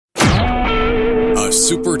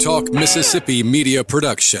SuperTalk Mississippi media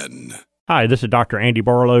production. Hi, this is Dr. Andy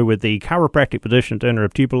Barlow with the Chiropractic Physician Center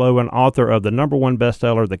of Tupelo and author of the #1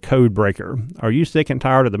 bestseller, The Code Breaker. Are you sick and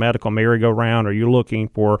tired of the medical merry-go-round? Are you looking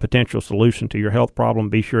for a potential solution to your health problem?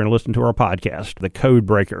 Be sure and listen to our podcast, The Code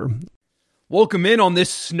Breaker. Welcome in on this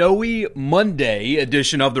snowy Monday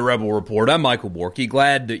edition of the Rebel Report. I'm Michael Borky.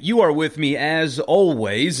 Glad that you are with me as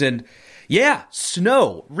always. And yeah,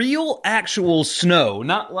 snow. Real, actual snow.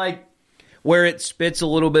 Not like where it spits a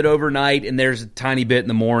little bit overnight and there's a tiny bit in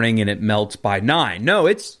the morning and it melts by 9.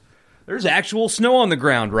 No, there's actual snow on the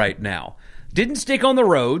ground right now. Didn't stick on the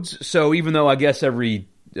roads, so even though I guess every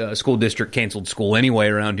school district canceled school anyway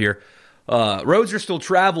around here, roads are still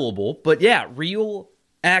travelable. But yeah, real,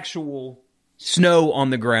 actual snow on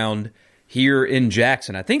the ground here in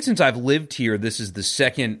Jackson. I think since I've lived here, this is the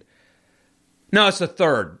it's the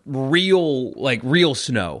third real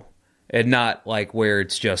snow. And not like where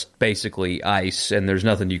it's just basically ice and there's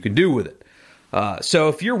nothing you can do with it. So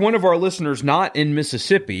if you're one of our listeners not in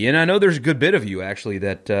Mississippi, and I know there's a good bit of you actually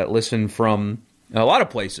that listen from a lot of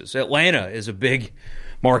places. Atlanta is a big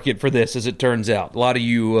market for this, as it turns out. A lot of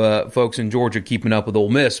you folks in Georgia keeping up with Ole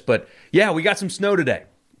Miss. But yeah, we got some snow today.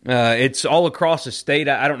 It's all across the state.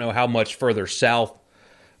 I don't know how much further south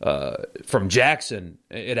from Jackson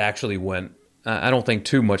it actually went. I don't think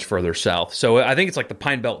too much further south. So I think it's like the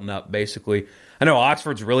Pine Belt and up, basically. I know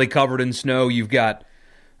Oxford's really covered in snow. You've got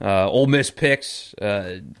Ole Miss Picks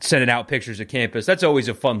sending out pictures of campus. That's always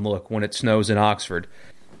a fun look when it snows in Oxford.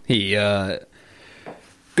 He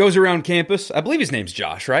goes around campus. I believe his name's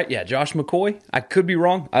Josh, right? Yeah, Josh McCoy. I could be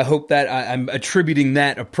wrong. I hope that I'm attributing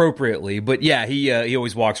that appropriately. But yeah, he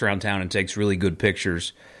always walks around town and takes really good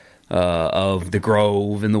pictures of the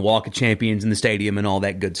Grove and the Walk of Champions and the stadium and all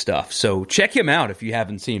that good stuff. So check him out if you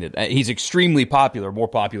haven't seen it. He's extremely popular, more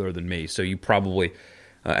popular than me, so you probably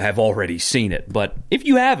have already seen it. But if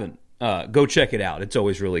you haven't, go check it out. It's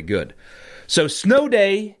always really good. So Snow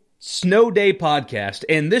Day podcast.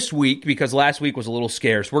 And this week, because last week was a little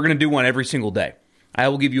scarce, we're going to do one every single day. I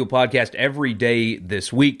will give you a podcast every day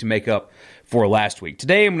this week to make up for last week.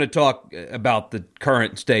 Today I'm going to talk about the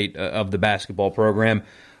current state of the basketball program.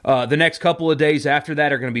 The next couple of days after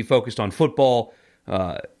that are going to be focused on football,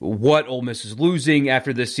 what Ole Miss is losing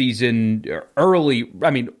after this season,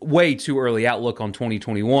 way too early outlook on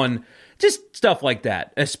 2021, just stuff like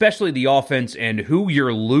that, especially the offense and who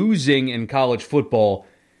you're losing in college football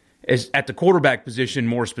is at the quarterback position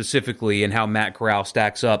more specifically and how Matt Corral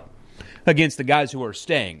stacks up against the guys who are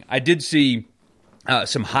staying. I did see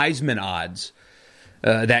some Heisman odds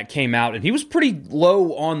that came out, and he was pretty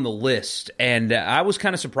low on the list, and I was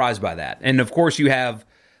kind of surprised by that. And, of course, you have,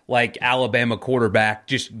 like, Alabama quarterback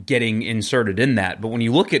just getting inserted in that. But when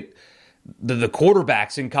you look at the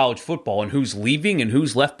quarterbacks in college football and who's leaving and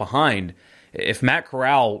who's left behind, if Matt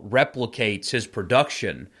Corral replicates his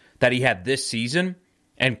production that he had this season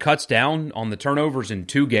and cuts down on the turnovers in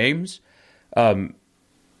 2 games,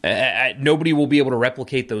 nobody will be able to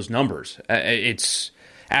replicate those numbers. It's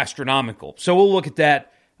astronomical. So we'll look at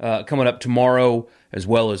that coming up tomorrow as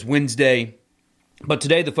well as Wednesday. But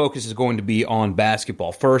today the focus is going to be on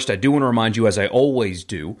basketball. First, I do want to remind you, as I always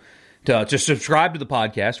do, to subscribe to the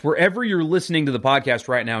podcast. Wherever you're listening to the podcast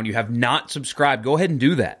right now and you have not subscribed, go ahead and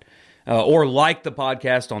do that. Or like the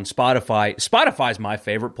podcast on Spotify. Spotify is my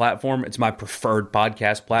favorite platform. It's my preferred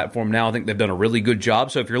podcast platform now. I think they've done a really good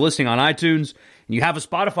job. So if you're listening on iTunes and you have a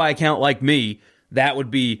Spotify account like me, that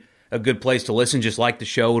would be a good place to listen. Just like the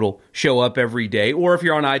show, it'll show up every day. Or if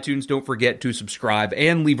you're on iTunes, don't forget to subscribe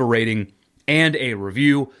and leave a rating and a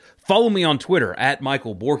review. Follow me on Twitter at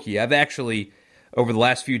Michael Borky. I've actually, over the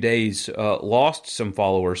last few days, lost some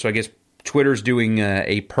followers. So I guess Twitter's doing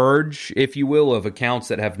a purge, if you will, of accounts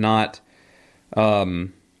that have not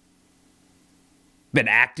been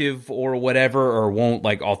active or whatever, or won't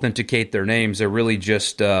like authenticate their names. They're really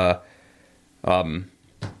just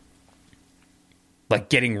like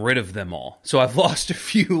getting rid of them all. So I've lost a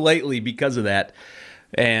few lately because of that.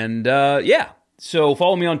 And so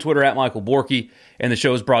follow me on Twitter at Michael Borky. And the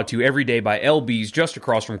show is brought to you every day by LB's just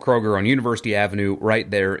across from Kroger on University Avenue right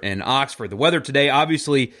there in Oxford. The weather today,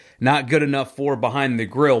 obviously not good enough for Behind the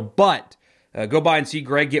Grill, but go by and see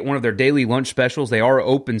Greg get one of their daily lunch specials. They are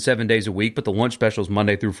open 7 days a week, but the lunch special is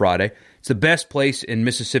Monday through Friday. It's the best place in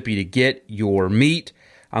Mississippi to get your meat.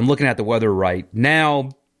 I'm looking at the weather right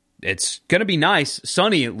now. It's going to be nice,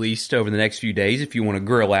 sunny at least, over the next few days if you want to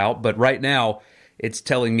grill out. But right now, it's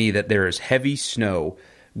telling me that there is heavy snow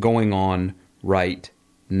going on right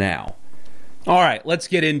now. All right, let's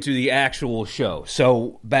get into the actual show.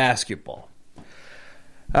 So, basketball.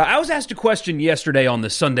 I was asked a question yesterday on the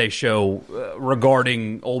Sunday show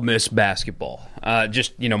regarding Ole Miss basketball.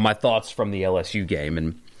 Just, my thoughts from the LSU game.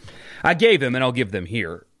 And I gave them, and I'll give them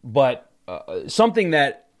here. But something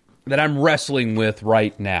that I'm wrestling with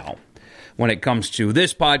right now when it comes to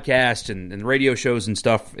this podcast and radio shows and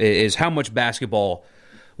stuff is how much basketball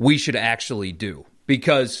we should actually do.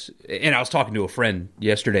 Because, and I was talking to a friend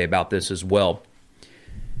yesterday about this as well,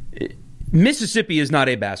 Mississippi is not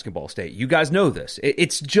a basketball state. You guys know this.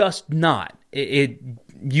 It's just not.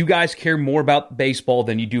 You guys care more about baseball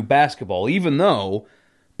than you do basketball, even though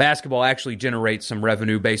basketball actually generates some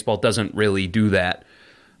revenue. Baseball doesn't really do that.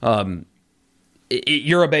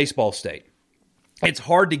 You're a baseball state. It's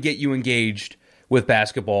hard to get you engaged with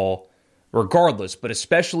basketball regardless, but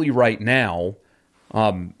especially right now,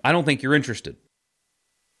 I don't think you're interested.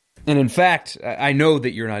 And in fact, I know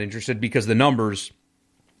that you're not interested because the numbers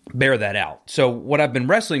bear that out. So what I've been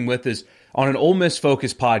wrestling with is on an Ole Miss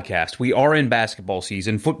focused podcast. We are in basketball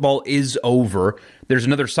season. Football is over. There's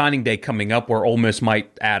another signing day coming up where Ole Miss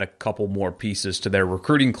might add a couple more pieces to their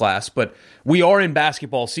recruiting class, but we are in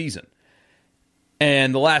basketball season.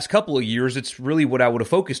 And the last couple of years, it's really what I would have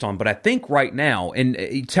focused on. But I think right now,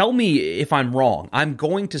 and tell me if I'm wrong, I'm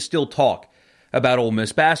going to still talk about Ole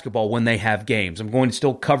Miss basketball when they have games. I'm going to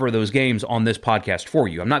still cover those games on this podcast for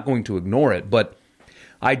you. I'm not going to ignore it, but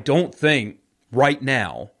I don't think right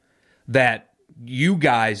now that you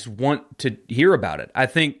guys want to hear about it. I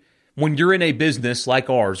think when you're in a business like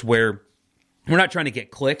ours where we're not trying to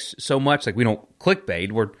get clicks so much, like we don't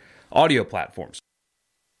clickbait, we're audio platforms.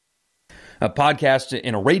 A podcast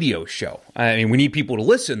and a radio show. I mean, we need people to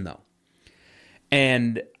listen, though.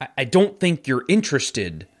 And I don't think you're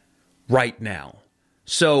interested right now.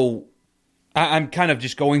 So I'm kind of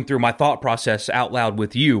just going through my thought process out loud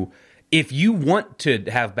with you. If you want to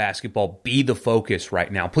have basketball be the focus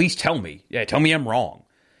right now, please tell me. Yeah, tell me I'm wrong.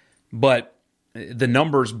 But the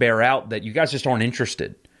numbers bear out that you guys just aren't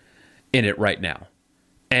interested in it right now.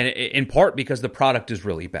 And in part because the product is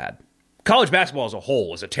really bad. College basketball as a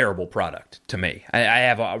whole is a terrible product to me. I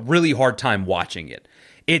have a really hard time watching it.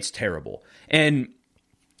 It's terrible. And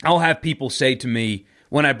I'll have people say to me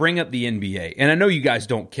when I bring up the NBA, and I know you guys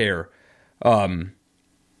don't care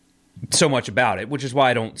so much about it, which is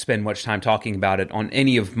why I don't spend much time talking about it on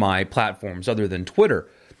any of my platforms other than Twitter.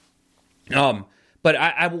 But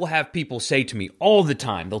I will have people say to me all the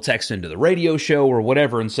time, they'll text into the radio show or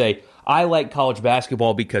whatever and say, I like college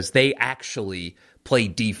basketball because they actually play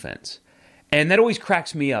defense. And that always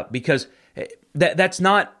cracks me up because that's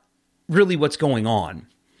not really what's going on.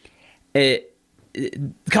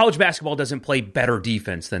 College basketball doesn't play better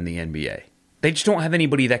defense than the NBA. They just don't have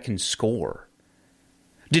anybody that can score.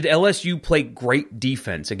 Did LSU play great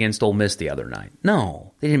defense against Ole Miss the other night?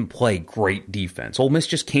 No, they didn't play great defense. Ole Miss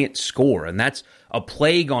just can't score, and that's a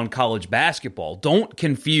plague on college basketball. Don't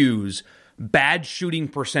confuse bad shooting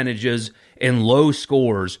percentages and low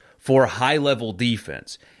scores for high-level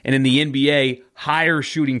defense. And in the NBA, higher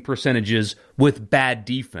shooting percentages with bad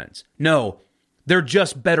defense. No, they're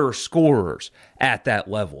just better scorers at that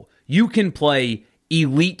level. You can play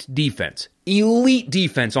elite defense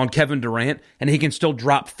on Kevin Durant, and he can still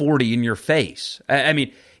drop 40 in your face. I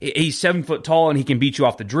mean, he's 7 foot tall, and he can beat you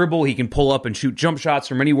off the dribble. He can pull up and shoot jump shots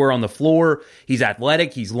from anywhere on the floor. He's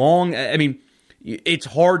athletic. He's long. I mean, it's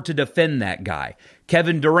hard to defend that guy.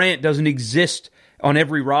 Kevin Durant doesn't exist on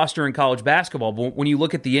every roster in college basketball, but when you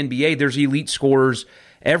look at the NBA, there's elite scorers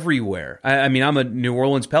everywhere. I mean, I'm a New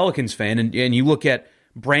Orleans Pelicans fan, and you look at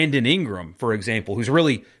Brandon Ingram, for example, who's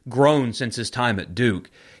really grown since his time at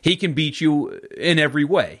Duke. He can beat you in every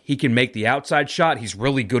way. He can make the outside shot. He's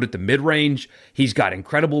really good at the mid-range. He's got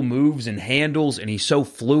incredible moves and handles, and he's so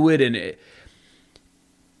fluid. And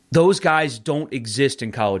those guys don't exist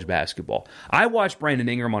in college basketball. I watch Brandon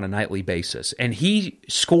Ingram on a nightly basis, and he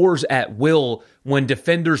scores at will when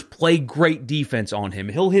defenders play great defense on him.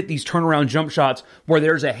 He'll hit these turnaround jump shots where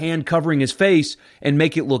there's a hand covering his face and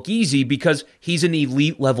make it look easy because he's an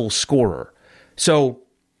elite-level scorer. So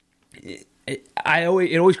it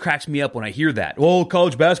always cracks me up when I hear that. Oh,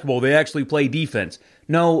 college basketball, they actually play defense.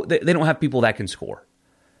 No, they don't have people that can score.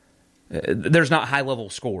 There's not high-level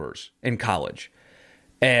scorers in college.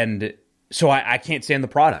 And so I can't stand the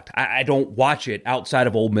product. I don't watch it outside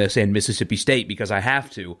of Ole Miss and Mississippi State because I have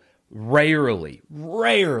to. Rarely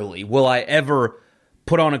will I ever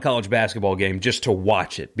put on a college basketball game just to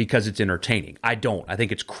watch it because it's entertaining. I don't. I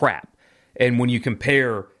think it's crap. And when you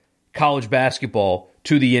compare college basketball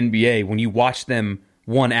to the NBA, when you watch them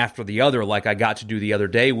one after the other, like I got to do the other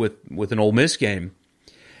day with an Ole Miss game,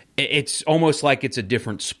 it's almost like it's a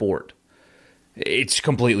different sport. It's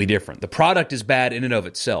completely different. The product is bad in and of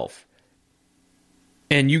itself.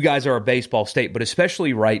 And you guys are a baseball state, but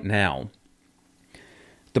especially right now,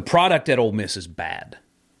 the product at Ole Miss is bad.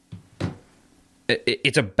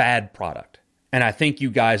 It's a bad product. And I think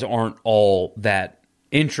you guys aren't all that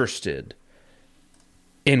interested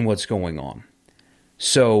in what's going on.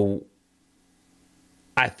 So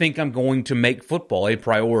I think I'm going to make football a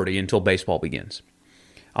priority until baseball begins.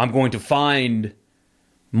 I'm going to find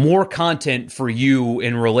more content for you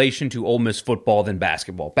in relation to Ole Miss football than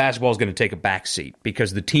basketball. Basketball is going to take a back seat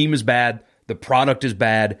because the team is bad, the product is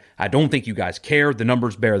bad. I don't think you guys care. The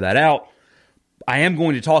numbers bear that out. I am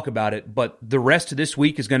going to talk about it, but the rest of this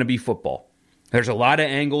week is going to be football. There's a lot of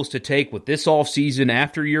angles to take with this offseason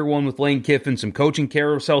after year one with Lane Kiffin, some coaching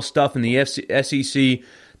carousel stuff in the SEC.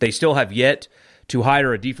 They still have yet to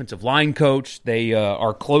hire a defensive line coach. They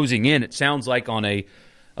are closing in, it sounds like, on a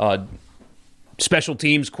special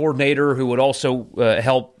teams coordinator who would also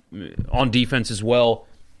help on defense as well.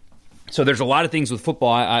 So there's a lot of things with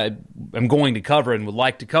football I am going to cover and would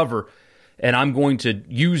like to cover, and I'm going to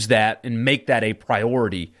use that and make that a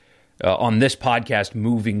priority on this podcast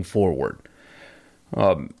moving forward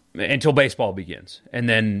until baseball begins. And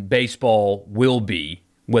then baseball will be,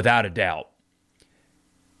 without a doubt,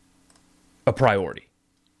 a priority.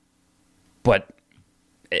 But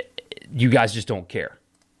you guys just don't care.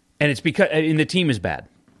 And it's because the team is bad.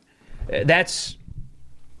 That's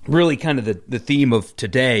really kind of the theme of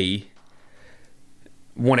today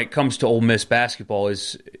when it comes to Ole Miss basketball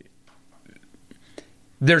is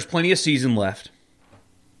there's plenty of season left.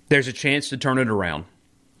 There's a chance to turn it around.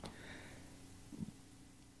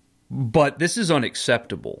 But this is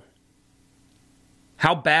unacceptable.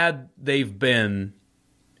 How bad they've been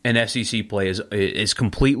in SEC play is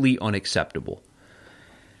completely unacceptable.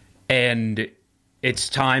 And it's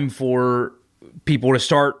time for people to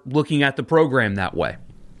start looking at the program that way.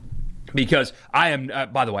 Because I am,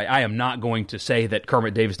 by the way, I am not going to say that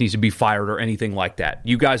Kermit Davis needs to be fired or anything like that.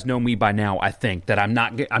 You guys know me by now, I think, that I'm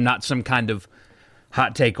not some kind of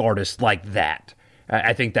hot take artist like that.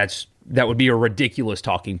 I think that would be a ridiculous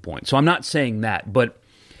talking point. So I'm not saying that, but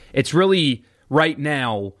it's really, right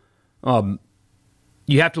now,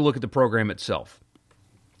 you have to look at the program itself.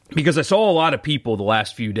 Because I saw a lot of people the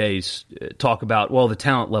last few days talk about, well, the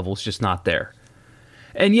talent level is just not there.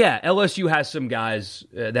 And yeah, LSU has some guys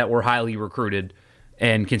that were highly recruited,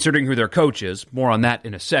 and considering who their coach is, more on that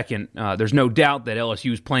in a second, there's no doubt that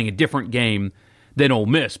LSU is playing a different game than Ole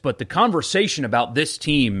Miss. But the conversation about this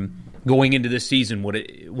team going into this season,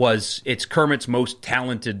 it's Kermit's most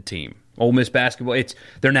talented team. Ole Miss basketball,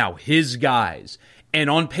 they're now his guys. And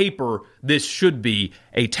on paper, this should be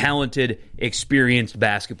a talented, experienced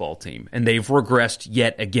basketball team. And they've regressed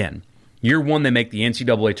yet again. Year one, they make the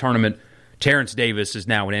NCAA tournament. Terrence Davis is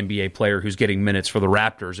now an NBA player who's getting minutes for the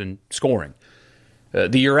Raptors and scoring.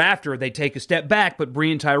 The year after, they take a step back, but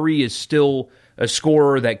Breon Tyree is still a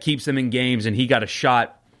scorer that keeps them in games, and he got a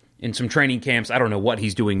shot in some training camps. I don't know what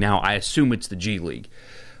he's doing now. I assume it's the G League.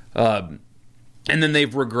 And then they've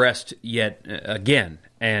regressed yet again.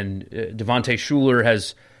 And Devontae Shuler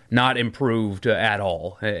has not improved at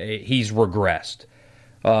all. He's regressed.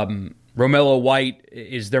 Romello White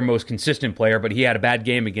is their most consistent player, but he had a bad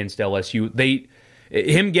game against LSU.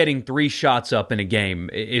 Him getting 3 shots up in a game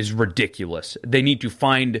is ridiculous. They need to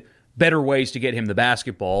find better ways to get him the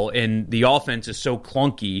basketball, and the offense is so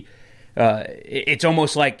clunky. It's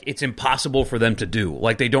almost like it's impossible for them to do.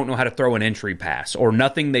 Like they don't know how to throw an entry pass, or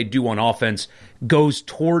nothing they do on offense goes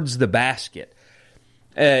towards the basket.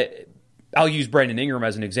 I'll use Brandon Ingram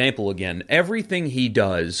as an example again. Everything he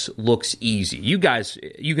does looks easy. You guys,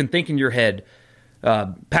 you can think in your head,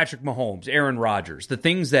 Patrick Mahomes, Aaron Rodgers, the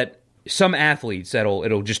things that some athletes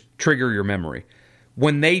it'll just trigger your memory.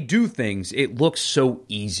 When they do things, it looks so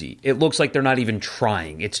easy. It looks like they're not even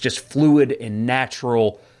trying. It's just fluid and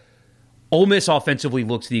natural. Ole Miss offensively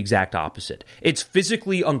looks the exact opposite. It's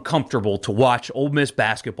physically uncomfortable to watch Ole Miss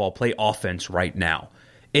basketball play offense right now.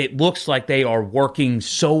 It looks like they are working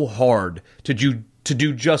so hard to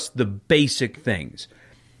do just the basic things.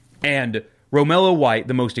 And Romello White,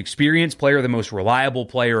 the most experienced player, the most reliable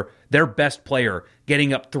player, their best player,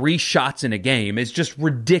 getting up 3 shots in a game is just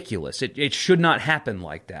ridiculous. It should not happen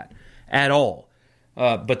like that at all.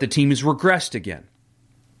 But the team has regressed again.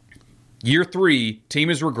 Year 3, team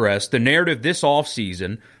has regressed. The narrative this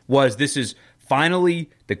offseason was this is finally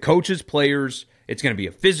the coaches, players. It's going to be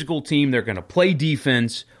a physical team. They're going to play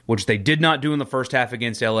defense, which they did not do in the first half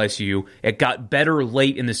against LSU. It got better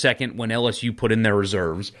late in the second when LSU put in their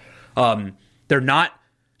reserves. They're not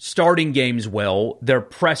starting games well. They're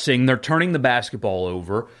pressing. They're turning the basketball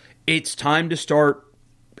over. It's time to start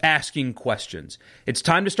asking questions. It's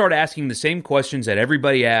time to start asking the same questions that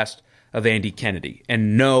everybody asked of Andy Kennedy.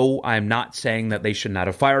 And no, I'm not saying that they should not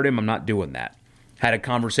have fired him. I'm not doing that. Had a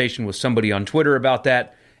conversation with somebody on Twitter about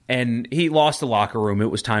that, and he lost the locker room.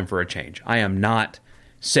 It was time for a change. I am not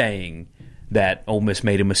saying that Ole Miss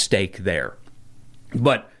made a mistake there.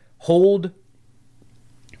 But hold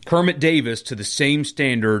Kermit Davis to the same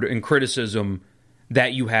standard and criticism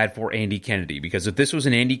that you had for Andy Kennedy. Because if this was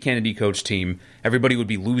an Andy Kennedy coach team, everybody would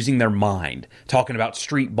be losing their mind, talking about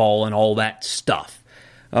street ball and all that stuff.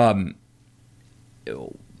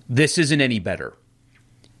 This isn't any better.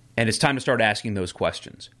 And it's time to start asking those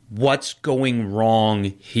questions. What's going wrong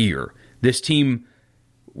here? This team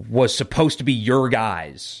was supposed to be your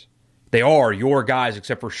guys. They are your guys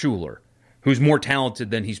except for Schuler, who's more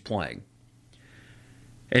talented than he's playing.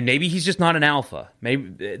 And maybe he's just not an alpha.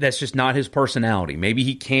 Maybe that's just not his personality. Maybe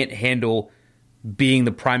he can't handle being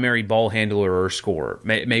the primary ball handler or scorer.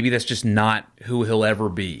 Maybe that's just not who he'll ever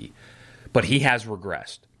be. But he has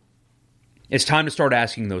regressed. It's time to start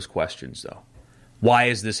asking those questions, though. Why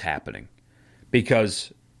is this happening?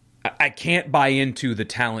 Because I can't buy into the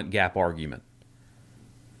talent gap argument.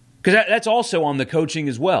 Because that's also on the coaching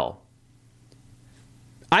as well.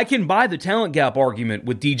 I can buy the talent gap argument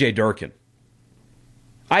with DJ Durkin.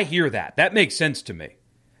 I hear that. That makes sense to me.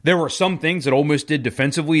 There were some things that Ole Miss did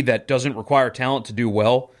defensively that doesn't require talent to do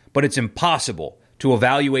well, but it's impossible to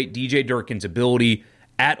evaluate DJ Durkin's ability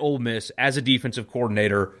at Ole Miss as a defensive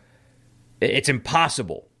coordinator. It's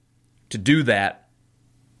impossible to do that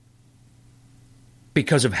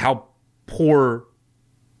because of how poor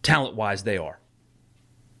talent-wise they are.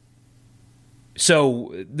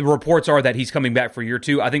 So the reports are that he's coming back for year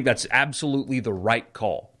 2. I think that's absolutely the right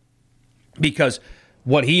call. Because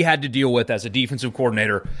what he had to deal with as a defensive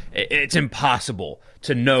coordinator, it's impossible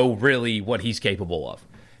to know really what he's capable of,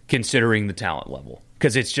 considering the talent level,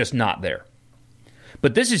 because it's just not there.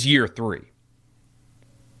 But this is year 3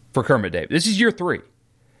 for Kermit Davis. This is year 3.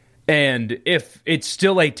 And if it's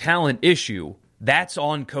still a talent issue, that's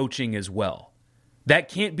on coaching as well. That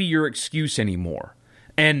can't be your excuse anymore.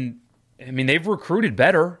 And, I mean, they've recruited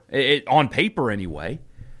better, on paper anyway.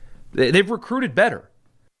 They've recruited better.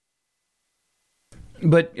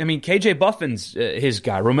 But, I mean, KJ Buffin's his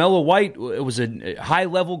guy. Romello White was a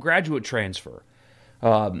high-level graduate transfer.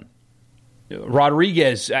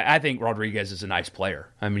 Rodriguez, I think Rodriguez is a nice player.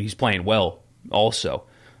 I mean, he's playing well also.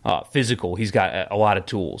 Physical, he's got a lot of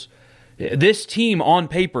tools. This team on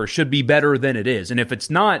paper should be better than it is. And if it's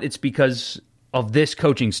not, it's because of this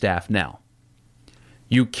coaching staff now.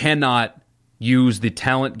 You cannot use the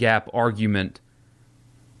talent gap argument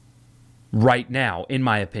right now, in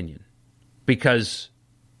my opinion, because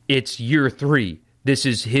it's year 3. This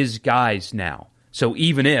is his guys now. So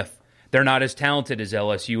even if they're not as talented as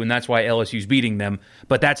LSU, and that's why LSU's beating them,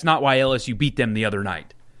 but that's not why LSU beat them the other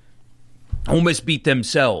night. Ole Miss beat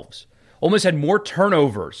themselves. Ole Miss had more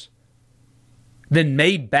turnovers than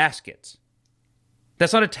made baskets.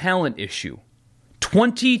 That's not a talent issue.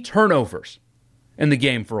 20 turnovers in the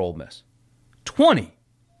game for Ole Miss. 20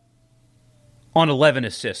 on 11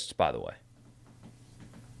 assists, by the way.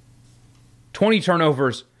 20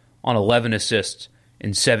 turnovers on 11 assists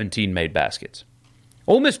and 17 made baskets.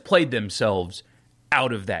 Ole Miss played themselves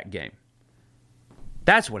out of that game.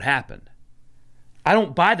 That's what happened. I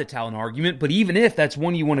don't buy the talent argument, but even if that's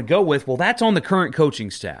one you want to go with, well, that's on the current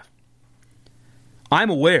coaching staff. I'm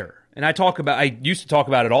aware, and I used to talk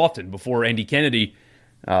about it often before Andy Kennedy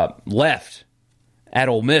left at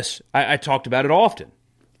Ole Miss. I talked about it often.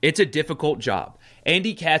 It's a difficult job.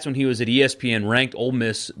 Andy Katz, when he was at ESPN, ranked Ole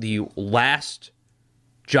Miss the last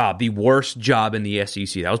job, the worst job in the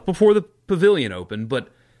SEC. That was before the Pavilion opened, but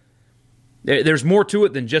there's more to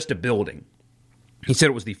it than just a building. He said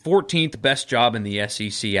it was the 14th best job in the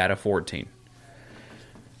SEC out of 14.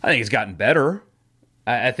 I think it's gotten better.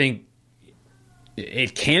 I think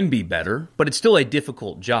it can be better, but it's still a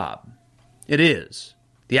difficult job. It is.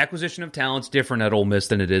 The acquisition of talent's different at Ole Miss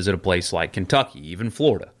than it is at a place like Kentucky, even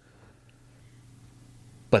Florida.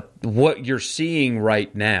 But what you're seeing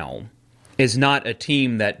right now is not a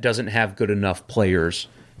team that doesn't have good enough players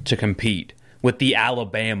to compete with the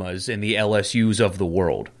Alabamas and the LSUs of the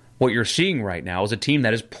world. What you're seeing right now is a team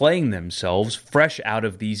that is playing themselves fresh out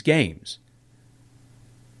of these games.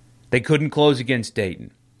 They couldn't close against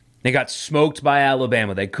Dayton. They got smoked by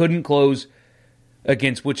Alabama. They couldn't close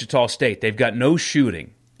against Wichita State. They've got no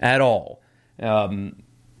shooting at all.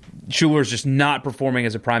 Schuler's just not performing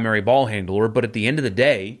as a primary ball handler, but at the end of the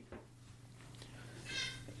day,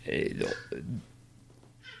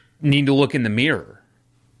 need to look in the mirror.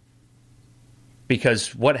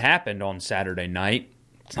 Because what happened on Saturday night,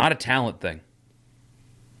 it's not a talent thing.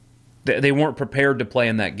 They weren't prepared to play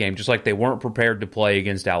in that game, just like they weren't prepared to play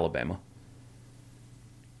against Alabama.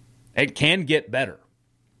 It can get better.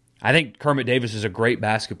 I think Kermit Davis is a great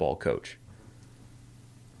basketball coach.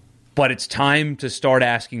 But it's time to start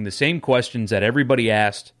asking the same questions that everybody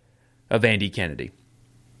asked of Andy Kennedy.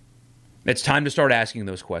 It's time to start asking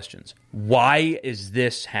those questions. Why is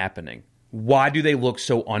this happening? Why do they look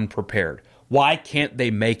so unprepared? Why can't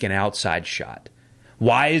they make an outside shot?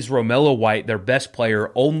 Why is Romello White, their best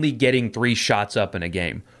player, only getting 3 shots up in a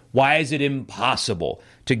game? Why is it impossible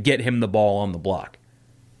to get him the ball on the block?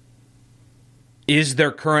 Is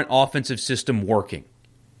their current offensive system working?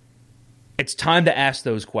 It's time to ask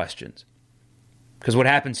those questions. Because what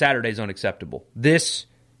happened Saturday is unacceptable. This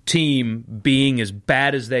team being as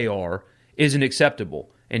bad as they are isn't acceptable.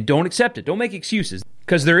 And don't accept it. Don't make excuses.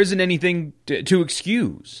 Because there isn't anything to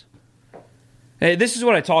excuse. This is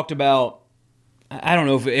what I talked about. I don't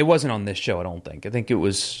know if it wasn't on this show, I don't think. I think it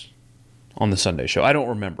was on the Sunday show. I don't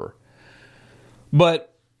remember.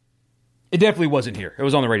 But it definitely wasn't here. It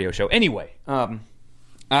was on the radio show. Anyway,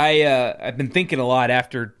 I've been thinking a lot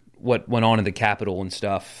after what went on in the Capitol and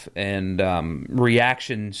stuff and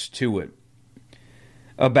reactions to it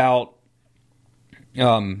about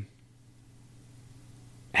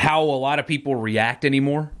how a lot of people react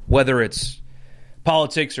anymore, whether it's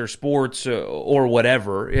politics or sports or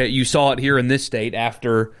whatever. You saw it here in this state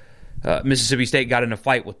after Mississippi State got in a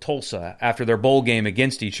fight with Tulsa after their bowl game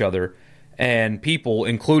against each other, and people,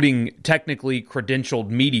 including technically credentialed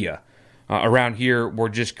media around here, were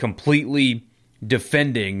just completely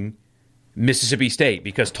defending Mississippi State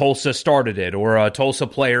because Tulsa started it, or a Tulsa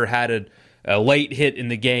player had a late hit in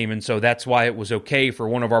the game, and so that's why it was okay for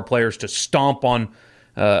one of our players to stomp on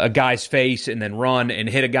a guy's face and then run and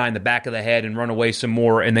hit a guy in the back of the head and run away some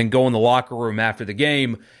more and then go in the locker room after the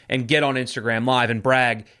game and get on Instagram Live and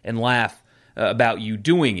brag and laugh about you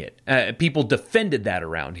doing it. People defended that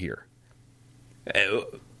around here.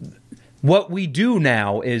 What we do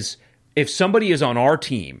now is if somebody is on our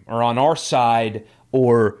team or on our side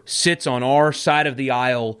or sits on our side of the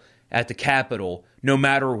aisle at the Capitol, no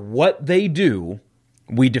matter what they do,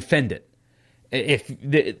 we defend it.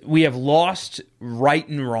 We have lost right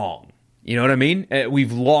and wrong. You know what I mean?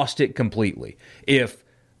 We've lost it completely. If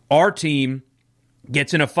our team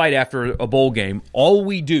gets in a fight after a bowl game, all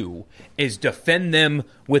we do is defend them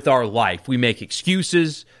with our life. We make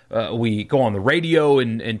excuses. We go on the radio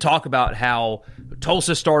and talk about how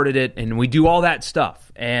Tulsa started it, and we do all that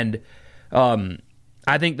stuff. And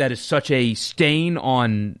I think that is such a stain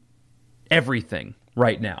on everything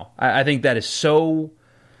right now. I think that is so...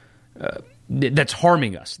 that's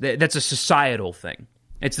harming us. That's a societal thing.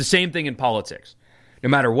 It's the same thing in politics. No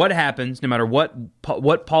matter what happens, no matter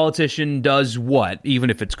what politician does what, even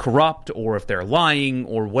if it's corrupt or if they're lying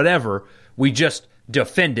or whatever, we just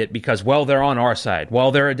defend it because, well, they're on our side.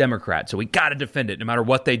 Well, they're a Democrat, so we got to defend it no matter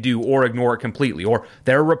what they do or ignore it completely. Or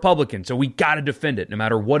they're a Republican, so we got to defend it no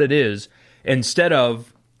matter what it is, instead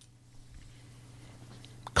of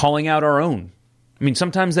calling out our own. I mean,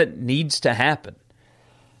 sometimes that needs to happen.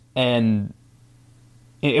 And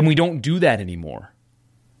we don't do that anymore.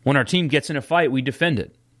 When our team gets in a fight, we defend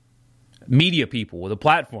it. Media people with a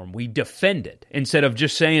platform, we defend it instead of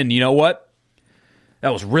just saying, you know what? That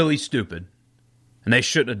was really stupid, and they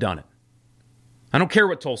shouldn't have done it. I don't care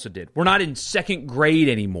what Tulsa did. We're not in second grade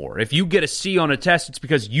anymore. If you get a C on a test, it's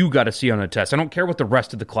because you got a C on a test. I don't care what the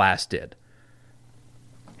rest of the class did.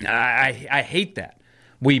 I hate that.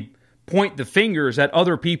 We point the fingers at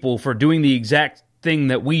other people for doing the exact thing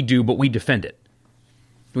that we do, but we defend it.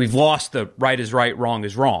 We've lost the right is right, wrong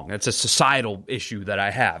is wrong. That's a societal issue that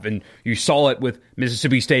I have. And you saw it with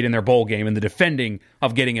Mississippi State in their bowl game and the defending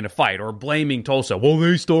of getting in a fight or blaming Tulsa. Well,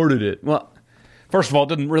 they started it. Well, first of all, it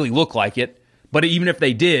doesn't really look like it. But even if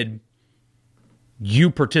they did, you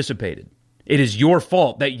participated. It is your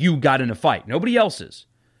fault that you got in a fight. Nobody else's.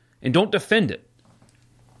 And don't defend it.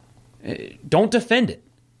 Don't defend it.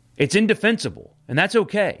 It's indefensible. And that's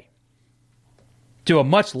okay. To a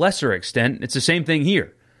much lesser extent, it's the same thing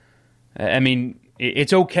here. I mean,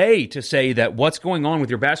 it's okay to say that what's going on with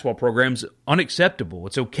your basketball program is unacceptable.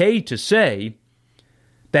 It's okay to say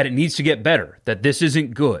that it needs to get better, that this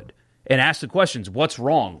isn't good, and ask the questions, what's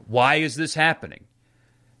wrong? Why is this happening?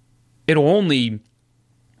 It'll only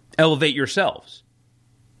elevate yourselves.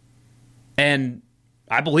 And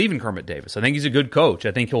I believe in Kermit Davis. I think he's a good coach.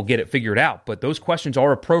 I think he'll get it figured out. But those questions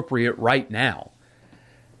are appropriate right now.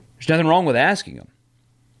 There's nothing wrong with asking them.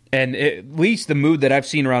 And at least the mood that I've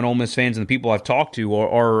seen around Ole Miss fans and the people I've talked to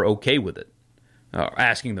are okay with it,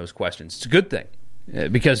 asking those questions. It's a good thing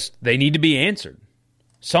because they need to be answered.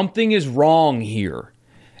 Something is wrong here,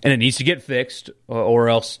 and it needs to get fixed, or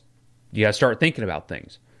else you got to start thinking about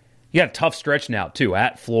things. You got a tough stretch now, too,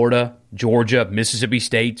 at Florida, Georgia, Mississippi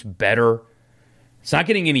State's better. It's not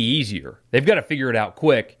getting any easier. They've got to figure it out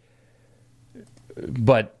quick.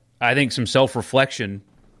 But I think some self-reflection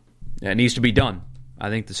needs to be done. I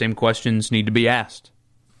think the same questions need to be asked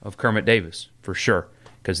of Kermit Davis, for sure,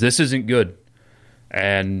 because this isn't good.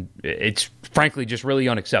 And it's, frankly, just really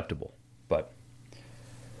unacceptable. But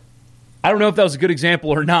I don't know if that was a good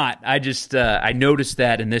example or not. I just I noticed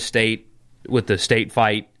that in this state with the state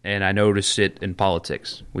fight, and I noticed it in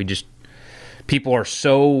politics. People are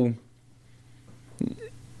so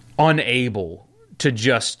unable to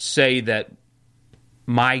just say that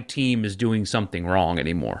my team is doing something wrong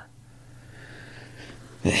anymore.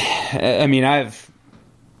 I mean, I've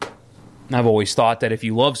always thought that if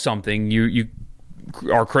you love something, you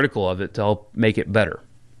are critical of it to help make it better.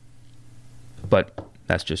 But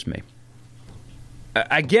that's just me.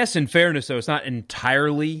 I guess in fairness, though, it's not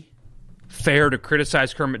entirely fair to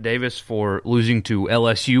criticize Kermit Davis for losing to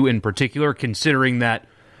LSU in particular, considering that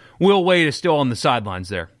Will Wade is still on the sidelines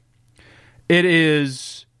there. It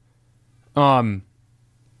is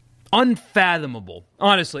unfathomable.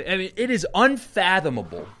 Honestly, I mean, it is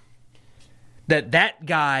unfathomable that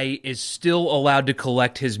guy is still allowed to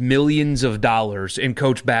collect his millions of dollars and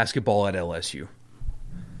coach basketball at LSU.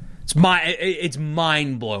 It's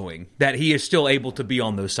mind-blowing that he is still able to be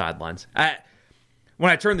on those sidelines. When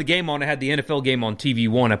I turned the game on, I had the NFL game on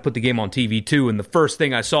TV1. I put the game on TV2, and the first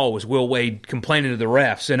thing I saw was Will Wade complaining to the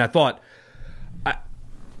refs, and I thought,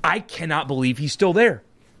 I cannot believe he's still there.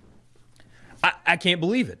 I can't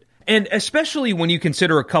believe it. And especially when you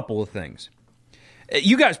consider a couple of things.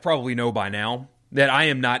 You guys probably know by now that I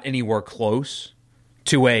am not anywhere close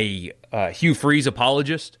to a Hugh Freeze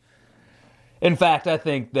apologist. In fact, I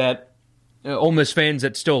think that Ole Miss fans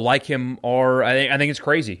that still like him are, I think it's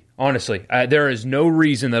crazy, honestly. There is no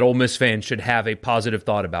reason that Ole Miss fans should have a positive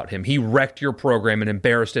thought about him. He wrecked your program and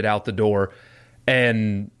embarrassed it out the door.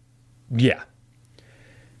 And, yeah.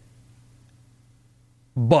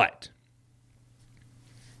 But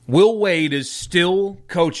Will Wade is still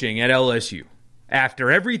coaching at LSU.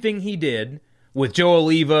 After everything he did with Joe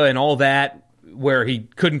Oliva and all that, where he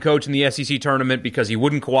couldn't coach in the SEC tournament because he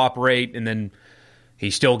wouldn't cooperate, and then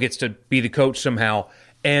he still gets to be the coach somehow.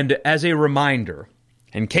 And as a reminder,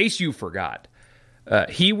 in case you forgot,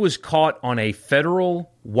 he was caught on a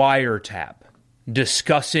federal wiretap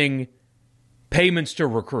discussing payments to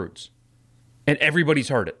recruits. And everybody's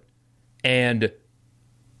heard it. And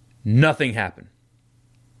nothing happened.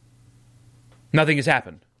 Nothing has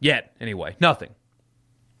happened. Yet, anyway. Nothing.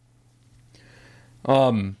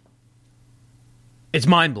 It's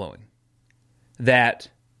mind-blowing that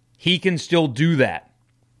he can still do that.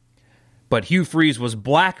 But Hugh Freeze was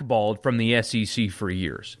blackballed from the SEC for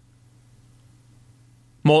years.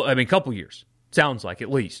 Well, I mean, a couple years. Sounds like, at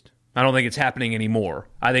least. I don't think it's happening anymore.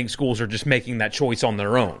 I think schools are just making that choice on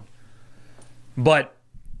their own. But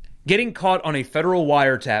getting caught on a federal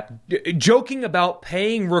wiretap, joking about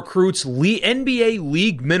paying recruits NBA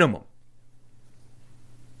league minimum.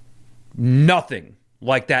 Nothing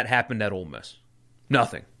like that happened at Ole Miss.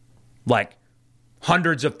 Nothing. Like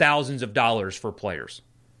hundreds of thousands of dollars for players.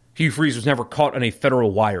 Hugh Freeze was never caught on a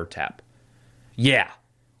federal wiretap. Yeah,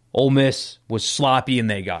 Ole Miss was sloppy and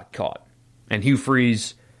they got caught. And Hugh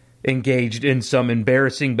Freeze engaged in some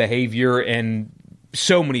embarrassing behavior, and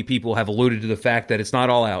so many people have alluded to the fact that it's not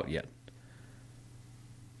all out yet.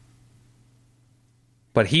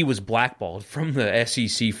 But he was blackballed from the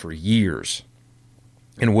SEC for years.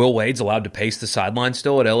 And Will Wade's allowed to pace the sideline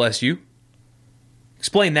still at LSU?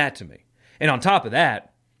 Explain that to me. And on top of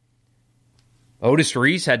that, Otis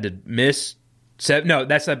Reese had to miss... No,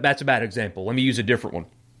 that's a bad example. Let me use a different one.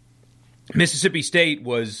 Mississippi State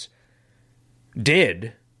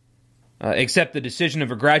did accept the decision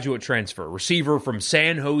of a graduate transfer. A receiver from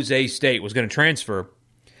San Jose State was going to transfer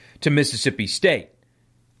to Mississippi State.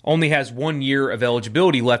 Only has 1 year of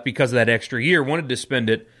eligibility left because of that extra year. Wanted to spend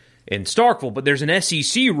it in Starkville, but there's an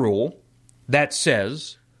SEC rule that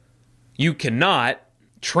says you cannot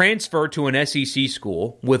transfer to an SEC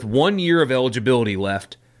school with 1 year of eligibility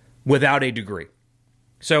left without a degree.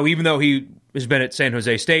 So even though he has been at San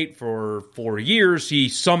Jose State for 4 years, he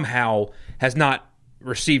somehow has not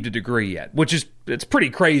received a degree yet, it's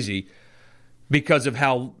pretty crazy because of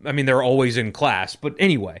how, I mean, they're always in class. But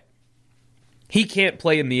anyway, he can't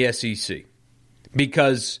play in the SEC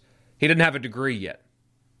because he doesn't have a degree yet.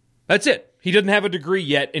 That's it. He doesn't have a degree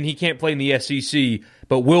yet, and he can't play in the SEC,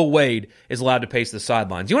 but Will Wade is allowed to pace the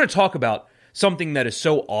sidelines. You want to talk about something that is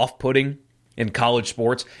so off-putting in college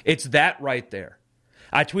sports? It's that right there.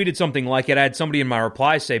 I tweeted something like it. I had somebody in my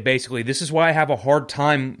reply say, basically, this is why I have a hard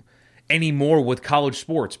time anymore with college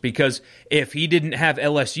sports, because if he didn't have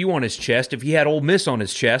LSU on his chest, if he had Ole Miss on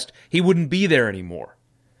his chest, he wouldn't be there anymore.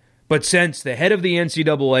 But since the head of the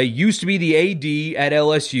NCAA used to be the AD at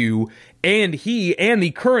LSU, and he and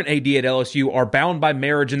the current AD at LSU are bound by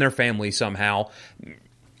marriage in their family somehow,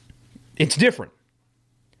 it's different.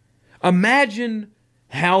 Imagine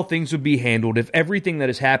how things would be handled if everything that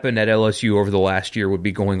has happened at LSU over the last year would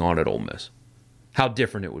be going on at Ole Miss. How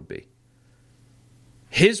different it would be.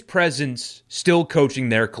 His presence still coaching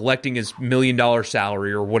there, collecting his $1 million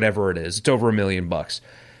salary or whatever it is. It's over $1 million.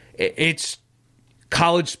 It's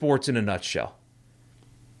college sports in a nutshell.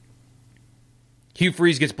 Hugh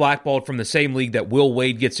Freeze gets blackballed from the same league that Will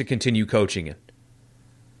Wade gets to continue coaching in.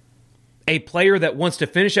 A player that wants to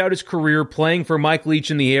finish out his career playing for Mike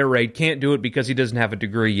Leach in the air raid can't do it because he doesn't have a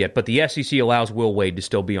degree yet, but the SEC allows Will Wade to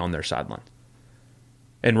still be on their sidelines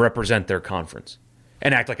and represent their conference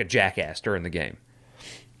and act like a jackass during the game.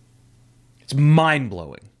 It's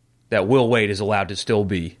mind-blowing that Will Wade is allowed to still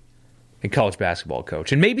be a college basketball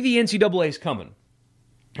coach. And maybe the NCAA is coming.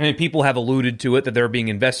 I mean, people have alluded to it, that they're being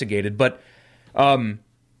investigated, but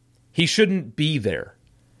he shouldn't be there.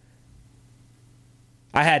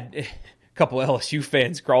 I had a couple LSU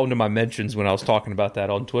fans crawl into my mentions when I was talking about that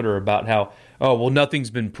on Twitter about how, nothing's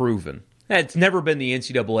been proven. It's never been the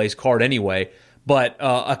NCAA's card anyway, but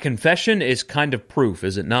a confession is kind of proof,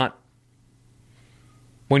 is it not?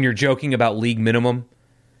 When you're joking about league minimum,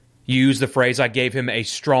 you use the phrase, I gave him a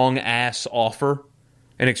strong-ass offer,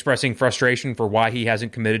 and expressing frustration for why he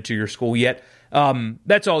hasn't committed to your school yet.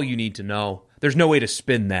 That's all you need to know. There's no way to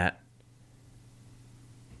spin that.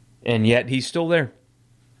 And yet, he's still there.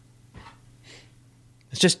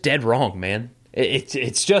 It's just dead wrong, man.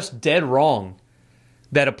 It's just dead wrong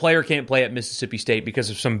that a player can't play at Mississippi State because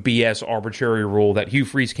of some BS arbitrary rule, that Hugh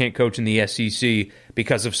Freeze can't coach in the SEC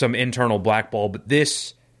because of some internal blackball, but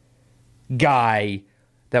this guy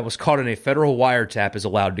that was caught in a federal wiretap is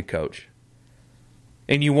allowed to coach.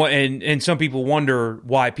 And and some people wonder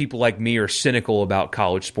why people like me are cynical about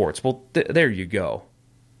college sports. Well, there you go.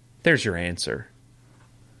 There's your answer.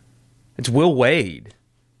 It's Will Wade.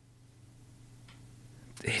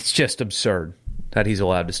 It's just absurd that he's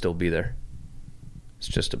allowed to still be there. It's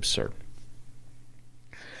just absurd.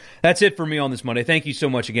 That's it for me on this Monday. Thank you so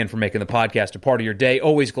much again for making the podcast a part of your day.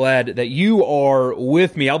 Always glad that you are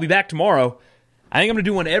with me. I'll be back tomorrow. I think I'm going to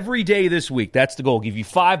do one every day this week. That's the goal. Give you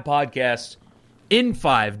 5 podcasts in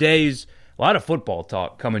 5 days. A lot of football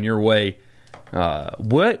talk coming your way.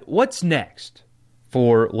 What's next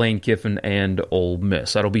for Lane Kiffin and Ole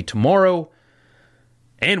Miss? That'll be tomorrow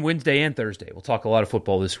and Wednesday and Thursday. We'll talk a lot of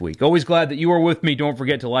football this week. Always glad that you are with me. Don't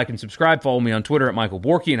forget to like and subscribe. Follow me on Twitter at Michael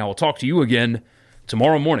Borky, and I will talk to you again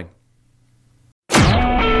tomorrow morning.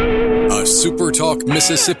 A SuperTalk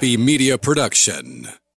Mississippi media production.